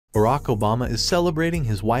Barack Obama is celebrating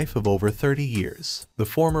his wife of over 30 years. The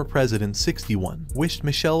former president, 61, wished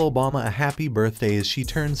Michelle Obama a happy birthday as she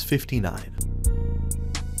turns 59.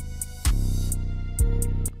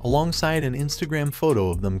 Alongside an Instagram photo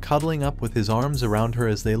of them cuddling up with his arms around her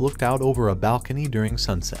as they looked out over a balcony during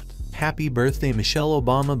sunset. "Happy birthday, Michelle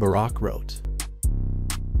Obama," Barack wrote.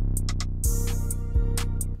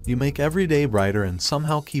 "You make every day brighter and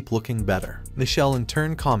somehow keep looking better." Michelle in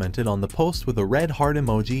turn commented on the post with a red heart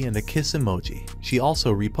emoji and a kiss emoji. She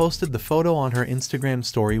also reposted the photo on her Instagram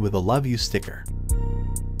story with a "love you" sticker.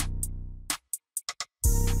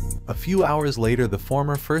 A few hours later, the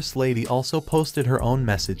former First Lady also posted her own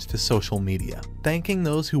message to social media, thanking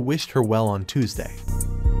those who wished her well on Tuesday.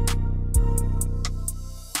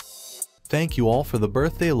 "Thank you all for the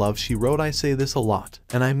birthday love," she wrote. "I say this a lot,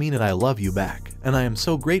 and I mean it. I love you back, and I am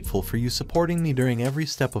so grateful for you supporting me during every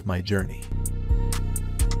step of my journey."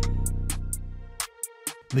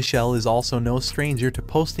 Michelle is also no stranger to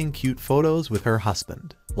posting cute photos with her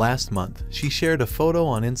husband. Last month, she shared a photo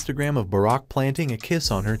on Instagram of Barack planting a kiss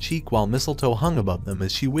on her cheek while mistletoe hung above them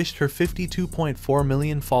as she wished her 52.4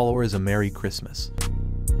 million followers a Merry Christmas.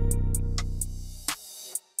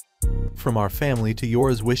 "From our family to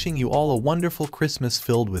yours, wishing you all a wonderful Christmas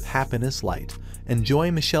filled with happiness, light, and joy,"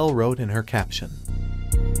 Michelle wrote in her caption.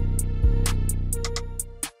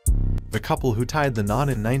 The couple, who tied the knot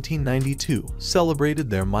in 1992, celebrated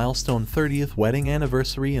their milestone 30th wedding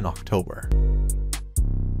anniversary in October.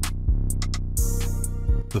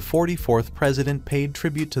 The 44th president paid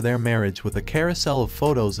tribute to their marriage with a carousel of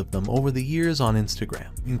photos of them over the years on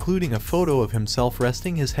Instagram, including a photo of himself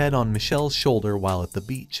resting his head on Michelle's shoulder while at the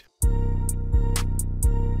beach.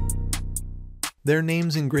 Their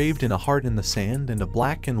names engraved in a heart in the sand and a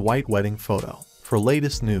black and white wedding photo. For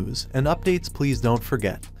latest news and updates, please don't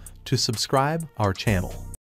forget to subscribe our channel.